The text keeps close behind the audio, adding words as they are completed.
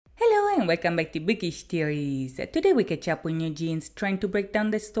Hi and welcome back to Bookish Theories. Today we catch up with NewJeans's trying to break down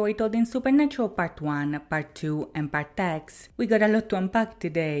the story told in Supernatural Part 1, Part 2 and Part X. We got a lot to unpack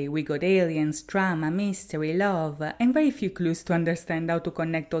today. We got aliens, drama, mystery, love, and very few clues to understand how to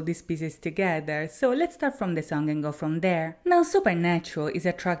connect all these pieces together, so let's start from the song and go from there. Now Supernatural is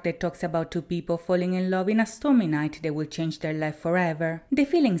a track that talks about two people falling in love in a stormy night that will change their life forever. The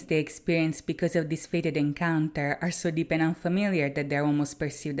feelings they experience because of this fated encounter are so deep and unfamiliar that they're almost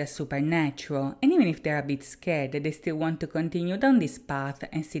perceived as supernatural, and even if they're a bit scared, they still want to continue down this path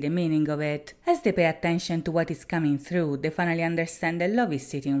and see the meaning of it. As they pay attention to what is coming through, they finally understand that love is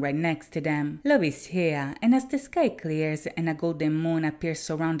sitting right next to them. Love is here, and as the sky clears and a golden moon appears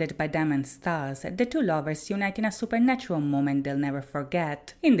surrounded by diamond stars, the two lovers unite in a supernatural moment they'll never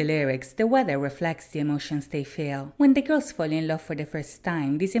forget. In the lyrics, the weather reflects the emotions they feel. When the girls fall in love for the first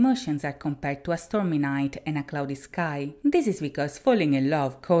time, these emotions are compared to a stormy night and a cloudy sky. This is because falling in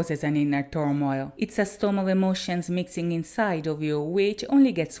love causes an inner turmoil. It's a storm of emotions mixing inside of you, which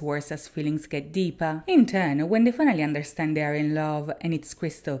only gets worse as feelings get deeper. In turn, when they finally understand they are in love and it's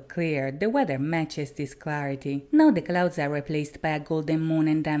crystal clear, the weather matches this clarity. Now the clouds are replaced by a golden moon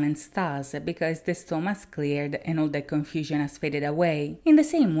and diamond stars because the storm has cleared and all the confusion has faded away. In the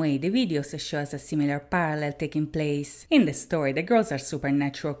same way, the videos show us a similar parallel taking place. In the story, the girls are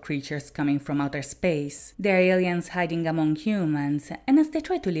supernatural creatures coming from outer space. They are aliens hiding among humans, and as they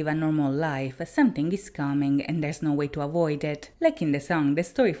try to live a normal life, something is coming and there's no way to avoid it. Like in the song, the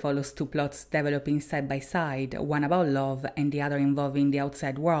story follows two plots developing side by side, one about love and the other involving the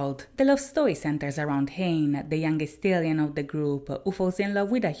outside world. The love story centers around Hayne, the youngest alien of the group, who falls in love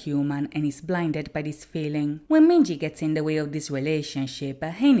with a human and is blinded by this feeling. When Minji gets in the way of this relationship,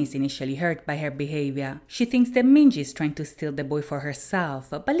 Hayne is initially hurt by her behavior. She thinks that Minji is trying to steal the boy for herself,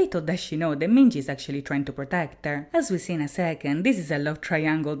 but little does she know that Minji is actually trying to protect her. As we see in a second, this is a love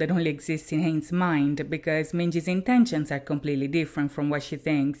triangle that only exists in Hayne's mind because Minji's intentions are completely different from what she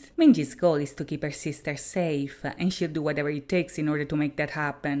thinks. Minji's goal is to keep her sister safe, and she'll do whatever it takes in order to make that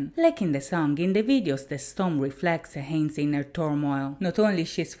happen. Like in the song, in the videos the storm reflects Hayne's inner turmoil. Not only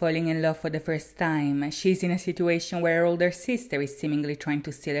she's falling in love for the first time, she's in a situation where her older sister is seemingly trying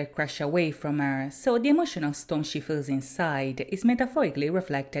to steal her crush away from her, so the emotional storm she feels inside is metaphorically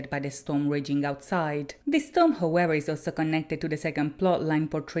reflected by the storm raging outside. This storm, however, is also connected to the second plotline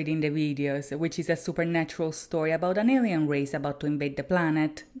portrayed in the videos, which is a supernatural story about an alien race about to invade the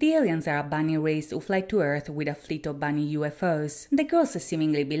planet. The aliens are a bunny race who fly to Earth with a fleet of bunny UFOs. The girls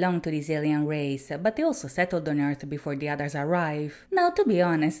seemingly belong to this alien race, but they also settled on Earth before the others arrive. Now, to be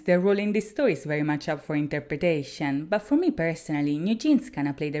honest, their role in this story is very much up for interpretation, but for me personally, NewJeans's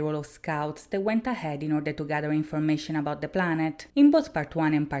kinda played the role of scouts that went ahead in order to gather information about the planet. In both Part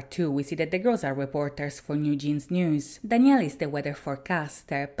 1 and Part 2, we see that the girls are reporters for NewJeans's news. Danielle is the weather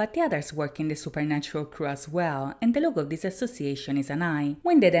forecaster, but the others work in the supernatural crew as well, and the logo of this association is an eye.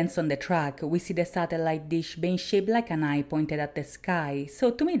 When they dance on the track, we see the satellite dish being shaped like an eye pointed at the sky,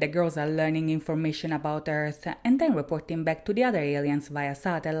 so to me the girls are learning information about Earth and then reporting back to the other aliens via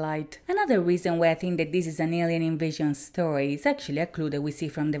satellite. Another reason why I think that this is an alien invasion story is actually a clue that we see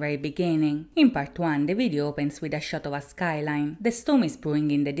from the very beginning. In Part 1, the video opens with a shot of a skyline. The storm is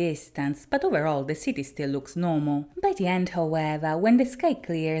brewing in the distance, but overall the city still looks normal. By the end, however, when the sky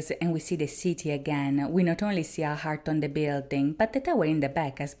clears and we see the city again, we not only see a heart on the building, but the tower in the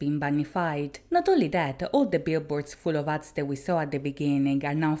back has been bunnified. Not only that, all the billboards full of ads that we saw at the beginning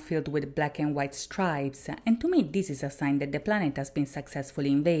are now filled with black and white stripes, and to me this is a sign that the planet has been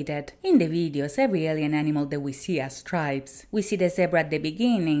successfully invaded. In the videos, every alien animal that we see has stripes. We see the zebra at the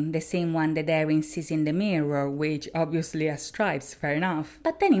beginning, the same one that Erin sees in the mirror, which obviously has stripes, fair enough.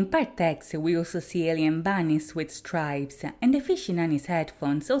 But then in Part X, we also see alien bunnies with stripes, and the fish in Annie's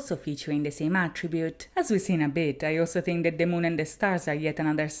headphones also featuring the same attribute. As we see in a bit, I also think that the moon and the stars are yet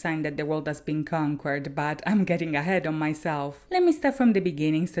another sign that the world has been conquered, but I'm getting ahead on myself. Let me start from the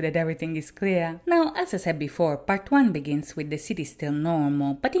beginning so that everything is clear. Now, as I said before, Part 1 begins with the city still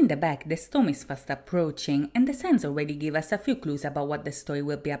normal, but in the back the storm is fast approaching, and the signs already give us a few clues about what the story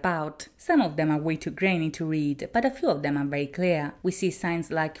will be about. Some of them are way too grainy to read, but a few of them are very clear. We see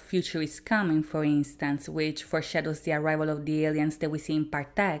signs like future is coming, for instance, which foreshadows the arrival of the aliens that we see in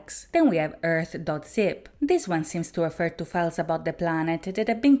Part X. Then we have Earth.zip. This one seems to refer to files about the planet that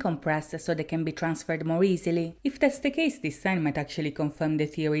have been compressed so they can be transferred more easily. If that's the case, this sign might actually confirm the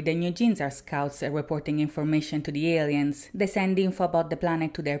theory that NewJeans's are scouts reporting information to the aliens. They send info about the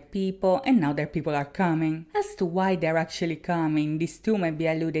planet to their people, and now their people are coming. As to why they're actually coming, this too might be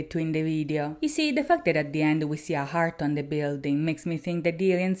alluded to in the video. You see, the fact that at the end we see a heart on the building makes me think that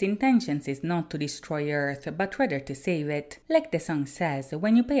the aliens' intentions is not to destroy Earth, but rather to save it. Like the song says, says,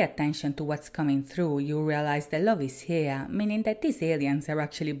 when you pay attention to what's coming through, you realize that love is here, meaning that these aliens are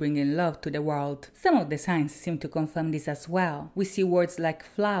actually bringing love to the world. Some of the signs seem to confirm this as well. We see words like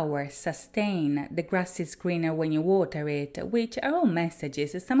flower, sustain, the grass is greener when you water it, which are all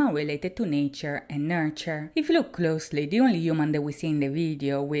messages somehow related to nature and nurture. If you look closely, the only human that we see in the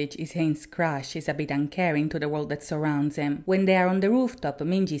video, which is Hane's crush, is a bit uncaring to the world that surrounds him. When they are on the rooftop,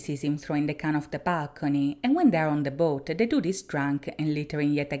 Minji sees him throwing the can off the balcony, and when they are on the boat, the dude is drunk and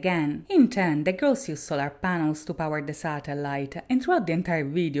littering yet again. In turn, the girls use solar panels to power the satellite, and throughout the entire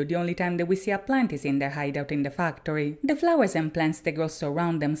video, the only time that we see a plant is in their hideout in the factory. The flowers and plants the girls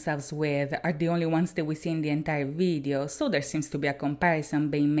surround themselves with are the only ones that we see in the entire video, so there seems to be a comparison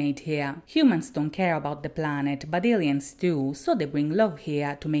being made here. Humans don't care about the planet, but aliens do, so they bring love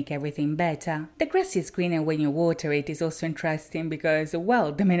here to make everything better. The grass is greener when you water it is also interesting because,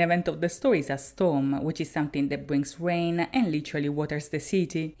 well, the main event of the story is a storm, which is something that brings rain and literally waters the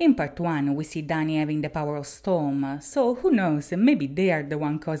city. In part 1, we see Danny having the power of storm, so who knows, maybe they are the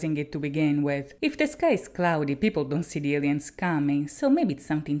one causing it to begin with. If the sky is cloudy, people don't see the aliens coming, so maybe it's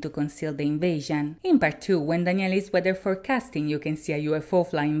something to conceal the invasion. In part 2, when Danielle is weather forecasting, you can see a UFO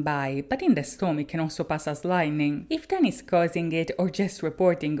flying by, but in the storm it can also pass as lightning. If Danny's causing it or just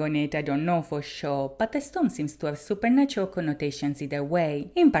reporting on it, I don't know for sure, but the storm seems to have supernatural connotations either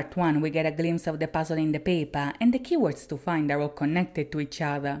way. In part 1, we get a glimpse of the puzzle in the paper, and the keywords to find are all connected to each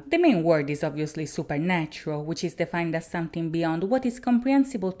other. The main word is obviously supernatural, which is defined as something beyond what is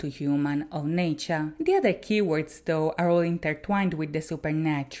comprehensible to human or nature. The other keywords, though, are all intertwined with the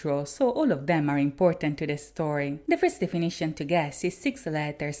supernatural, so all of them are important to the story. The first definition to guess is 6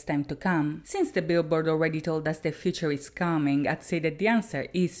 letters time to come. Since the billboard already told us the future is coming, I'd say that the answer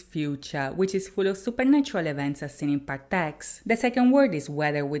is future, which is full of supernatural events as seen in part X. The second word is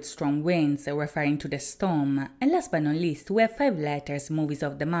weather with strong winds, referring to the storm. And last but not least, we have 5 letters, movies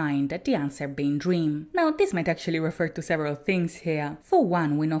of the mind, the answer being dream. Now, this might actually refer to several things here. For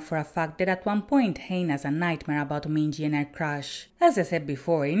one, we know for a fact that at one point Hane has a nightmare about Minji and her crush. As I said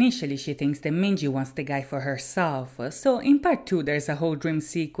before, initially she thinks that Minji wants the guy for herself, so in part 2 there's a whole dream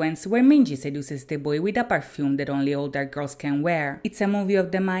sequence where Minji seduces the boy with a perfume that only older girls can wear. It's a movie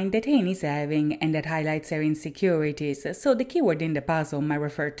of the mind that Hane is having and that highlights her insecurities, so the keyword in the puzzle might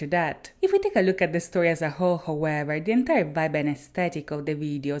refer to that. If we take a look at the story as a whole, however, the entire vibe and aesthetic of the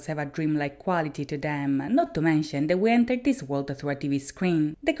videos have a dreamlike quality to them, not to mention that we entered this world through a TV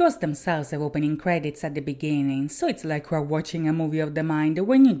screen. The girls themselves have opening credits at the beginning, so it's like we're watching a movie of the mind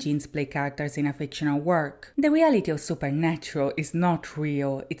where NewJeans's play characters in a fictional work. The reality of supernatural is not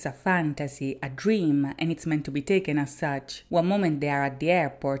real, it's a fantasy, a dream, and it's meant to be taken as such. One moment they are at the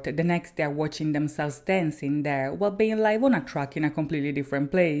airport, the next they are watching themselves dancing there, while being live on a track in a completely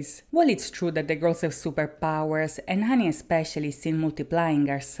different place. While it's true that the girls have superpowers, and Honey especially is seen multiplying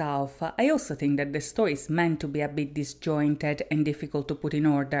herself, I also think that the story is meant to be a bit disjointed and difficult to put in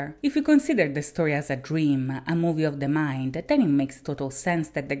order. If you consider the story as a dream, a movie of the mind, then it makes total sense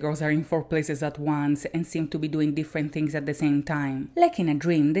that the girls are in 4 places at once and seem to be doing different things at the same time. Like in a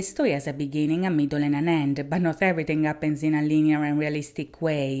dream, the story has a beginning, a middle and an end, but not everything happens in a linear and realistic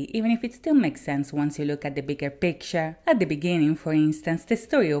way, even if it still makes sense once you look at the bigger picture. At the beginning, for instance, the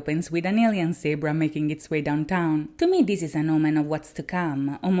story opens with an alien zebra making its way downtown. To me, this is an omen of what's to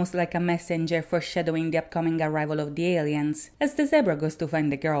come, almost like a messenger foreshadowing the upcoming arrival of the aliens. As the zebra goes to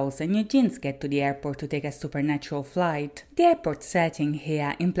find the girls, NewJeans's get to the airport to take a supernatural flight. The airport setting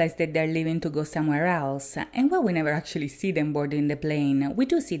here implies that they're leaving to go somewhere else, and while we never actually see them boarding the plane, we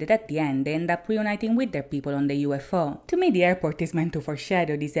do see that at the end they end up reuniting with their people on the UFO. To me, the airport is meant to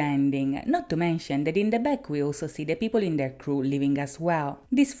foreshadow this ending, not to mention that in the back we also see the people in their crew leaving as well.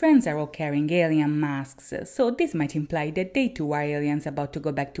 These friends are all carrying alien masks, so this might imply that they too are aliens about to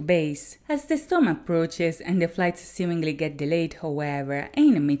go back to base. As the storm approaches and the flights seemingly get delayed, however,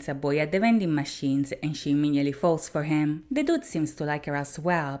 Aine meets a boy at the vending machines and she immediately falls for him. The dude seems to like her as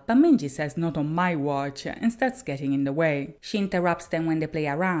well, but Minji says not on my watch and starts getting in the way. She interrupts them when they play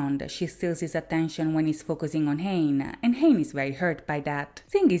around, she steals his attention when he's focusing on Hane, and Hane is very hurt by that.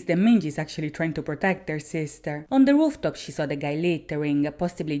 Thing is that Minji is actually trying to protect her sister. On the rooftop she saw the guy littering,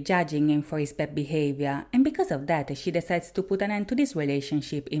 possibly judging him for his bad behavior, and because of that she decides to put an end to this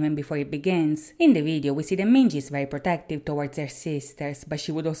relationship even before it begins. In the video we see that Minji is very protective towards her sisters, but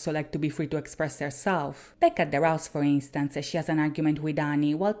she would also like to be free to express herself. Back at their house, for instance, she has an argument with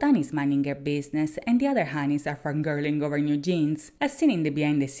Annie while Tani is minding her business and the other Honeys are fangirling over NewJeans's. As seen in the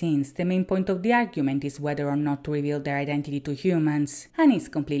behind the scenes, the main point of the argument is whether or not to reveal their identity to humans. Annie is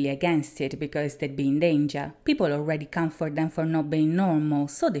completely against it because they'd be in danger. People already comfort them for not being normal,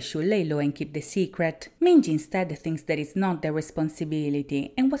 so they should lay low and keep the secret. Minji instead thinks that it's not not their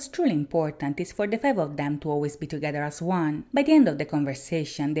responsibility, and what's truly important is for the five of them to always be together as one. By the end of the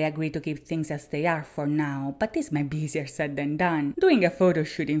conversation, they agree to keep things as they are for now, but this might be easier said than done. During a photo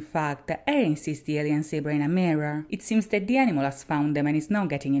shoot, in fact, Erin sees the alien zebra in a mirror. It seems that the animal has found them and is now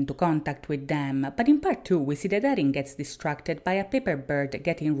getting into contact with them, but in part 2 we see that Erin gets distracted by a paper bird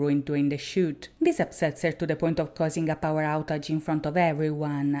getting ruined during the shoot. This upsets her to the point of causing a power outage in front of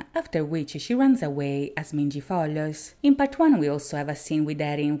everyone, after which she runs away as Minji follows. In part 1 we also have a scene with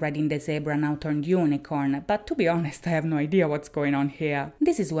Erin riding the zebra now turned unicorn, but to be honest I have no idea what's going on here.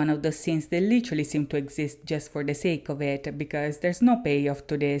 This is one of those scenes that literally seem to exist just for the sake of it, because there's no payoff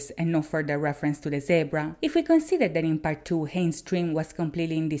to this and no further reference to the zebra. If we consider that in part 2 Haynes' dream was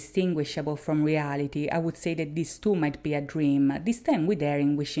completely indistinguishable from reality, I would say that this too might be a dream, this time with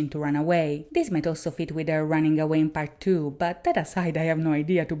Erin wishing to run away. This might also fit with her running away in part 2, but that aside I have no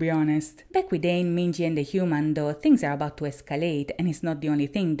idea, to be honest. Back with Ain, Minji and the human though, things are about to escalate, and it's not the only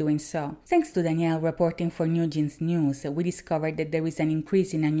thing doing so. Thanks to Danielle reporting for NewJeans's news, we discovered that there is an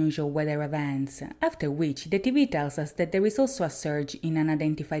increase in unusual weather events, after which the TV tells us that there is also a surge in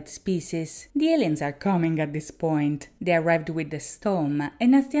unidentified species. The aliens are coming at this point. They arrived with the storm,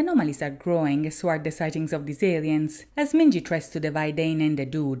 and as the anomalies are growing, so are the sightings of these aliens. As Minji tries to divide Ain and the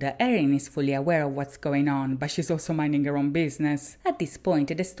dude, Erin is fully aware of what's going on, but she's also minding her own business. At this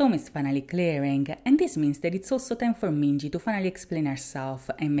point, the storm is finally clearing, and this means that it's also time for Minji to finally explain herself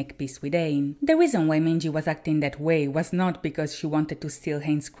and make peace with Ain. The reason why Minji was acting that way was not because she wanted to steal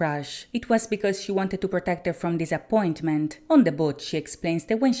Haynes' crush. It was because she wanted to protect her from disappointment. On the boat, she explains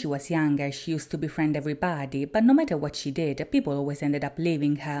that when she was younger, she used to befriend everybody, but no matter what she did, people always ended up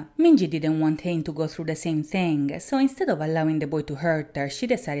leaving her. Minji didn't want Haynes to go through the same thing, so instead of allowing the boy to hurt her, she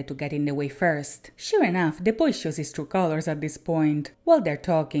decided to get in the way first. Sure enough, the boy shows his true colors at this point. While they're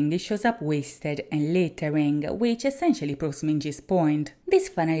talking, he shows up wasted and littering, which essentially proves Minji's point. This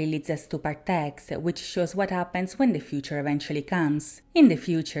finally leads us to part X, which shows what happens when the future eventually comes. In the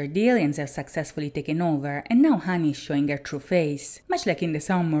future, the aliens have successfully taken over, and now Honey is showing her true face. Much like in the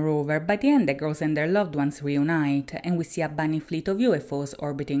song moreover, by the end the girls and their loved ones reunite, and we see a bunny fleet of UFOs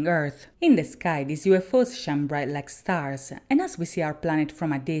orbiting Earth. In the sky, these UFOs shine bright like stars, and as we see our planet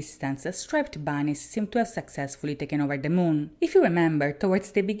from a distance, striped bunnies seem to have successfully taken over the moon. If you remember,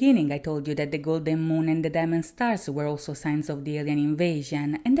 towards the beginning I told you that the golden moon and the diamond stars were also signs of the alien invasion,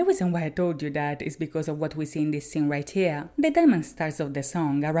 and the reason why I told you that is because of what we see in this scene right here. The diamond stars of the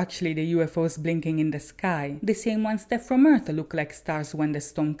song are actually the UFOs blinking in the sky, the same ones that from Earth look like stars when the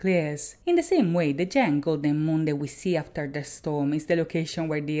storm clears. In the same way, the giant golden moon that we see after the storm is the location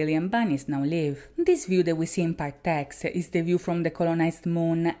where the alien bunnies now live. This view that we see in part X is the view from the colonized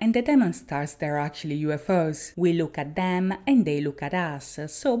moon, and the diamond stars that are actually UFOs. We look at them and they look at us,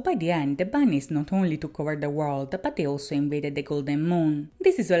 so by the end the bunnies not only took over the world, but they also invaded the golden moon.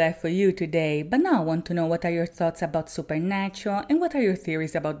 This is all I have for you today, but now I want to know what are your thoughts about Supernatural and what are your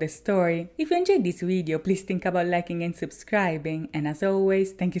theories about the story. If you enjoyed this video, please think about liking and subscribing, and as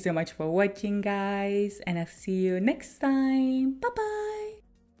always, thank you so much for watching guys, and I'll see you next time. Bye bye!